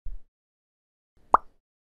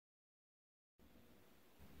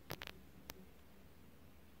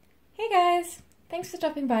guys, thanks for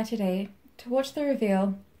stopping by today to watch the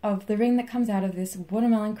reveal of the ring that comes out of this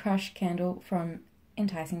watermelon crush candle from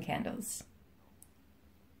Enticing Candles.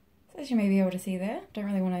 So as you may be able to see there, don't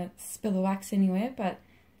really want to spill the wax anywhere, but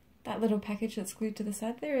that little package that's glued to the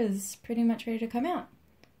side there is pretty much ready to come out.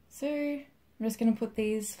 So I'm just going to put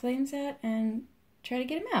these flames out and try to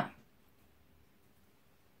get them out.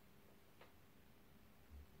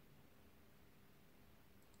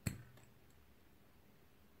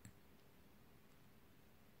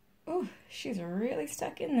 Oh, she's really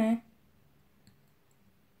stuck in there.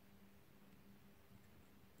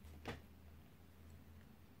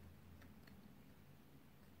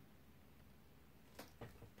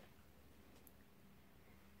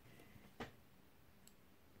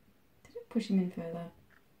 Did it push him in further?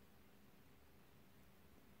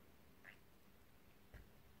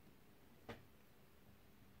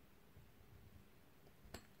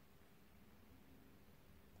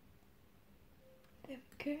 There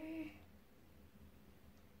we go.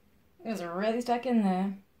 It was really stuck in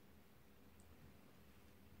there.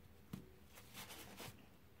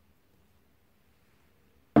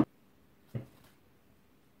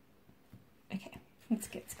 Okay, let's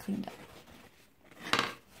get this cleaned up.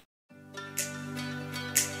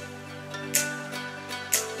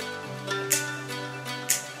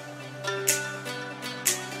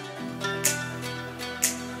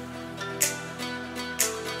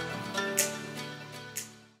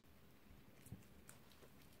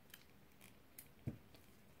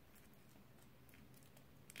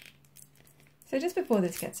 So just before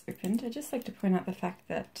this gets opened, I'd just like to point out the fact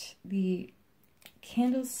that the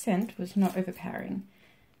candle's scent was not overpowering.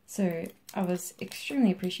 So I was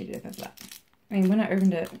extremely appreciative of that. I mean, when I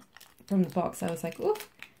opened it from the box, I was like, oh,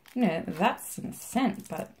 you know, that's some scent,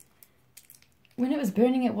 but when it was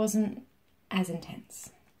burning, it wasn't as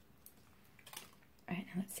intense. All right,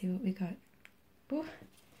 now let's see what we got. Ooh.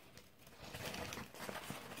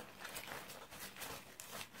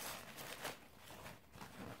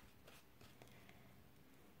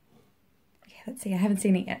 Let's see, I haven't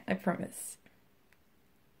seen it yet, I promise.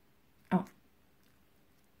 Oh.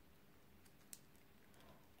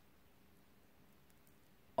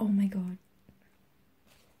 Oh my god.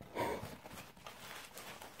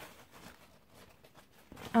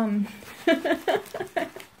 I'm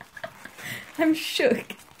shook.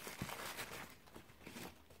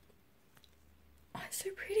 Oh, it's so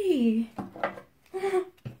pretty.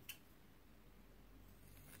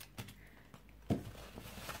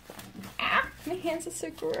 My hands are so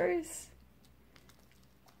gross.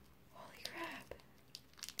 Holy crap.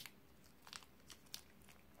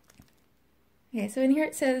 Okay, so in here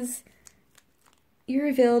it says, you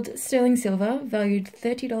revealed sterling silver valued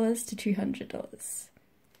 $30 to $200.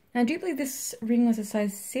 Now I do believe this ring was a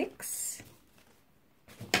size 6.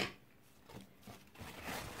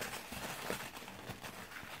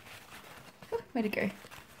 Oh, way to go.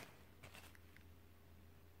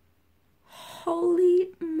 Holy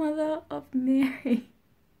Mother of Mary.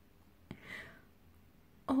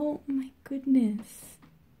 Oh my goodness.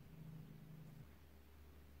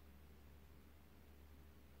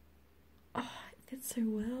 Oh, it fits so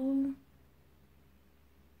well.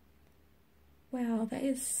 Wow, that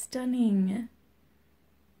is stunning.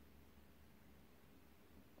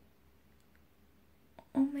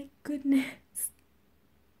 Oh my goodness.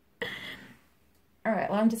 Alright,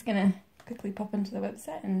 well I'm just gonna quickly pop into the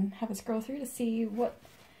website and have a scroll through to see what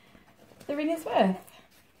the ring is worth.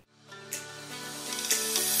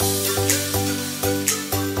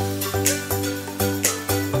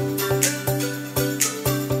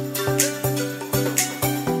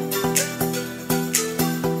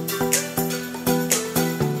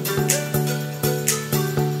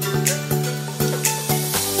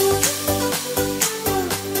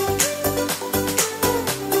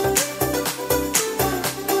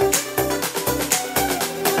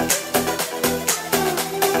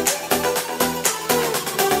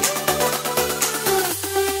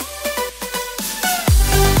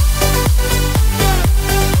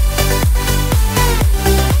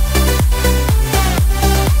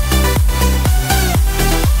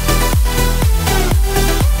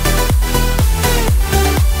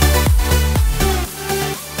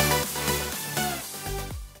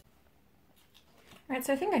 Right,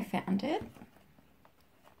 so I think I found it.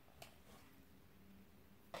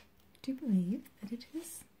 I do believe that it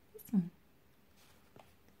is this one.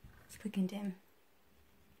 Let's click and dim.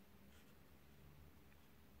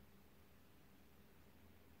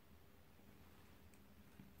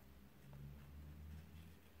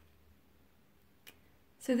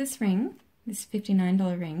 So this ring, this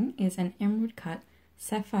 $59 ring, is an emerald cut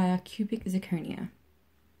sapphire cubic zirconia.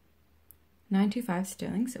 925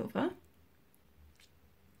 sterling silver.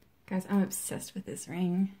 Guys, I'm obsessed with this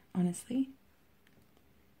ring, honestly.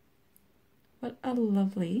 What a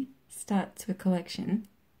lovely start to a collection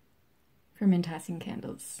from Enticing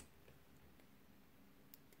Candles.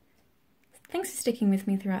 Thanks for sticking with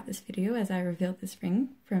me throughout this video as I revealed this ring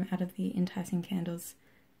from out of the Enticing Candles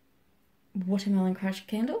Watermelon Crush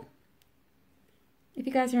candle. If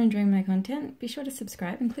you guys are enjoying my content, be sure to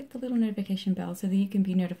subscribe and click the little notification bell so that you can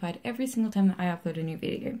be notified every single time that I upload a new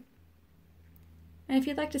video. And if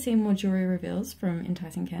you'd like to see more jewelry reveals from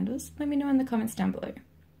Enticing Candles, let me know in the comments down below.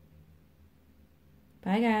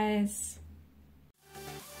 Bye guys!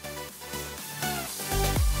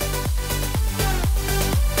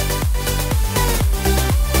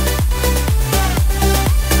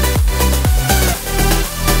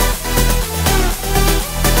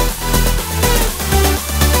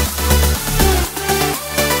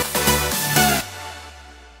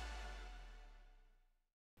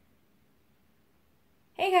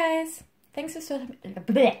 Hey guys! Thanks for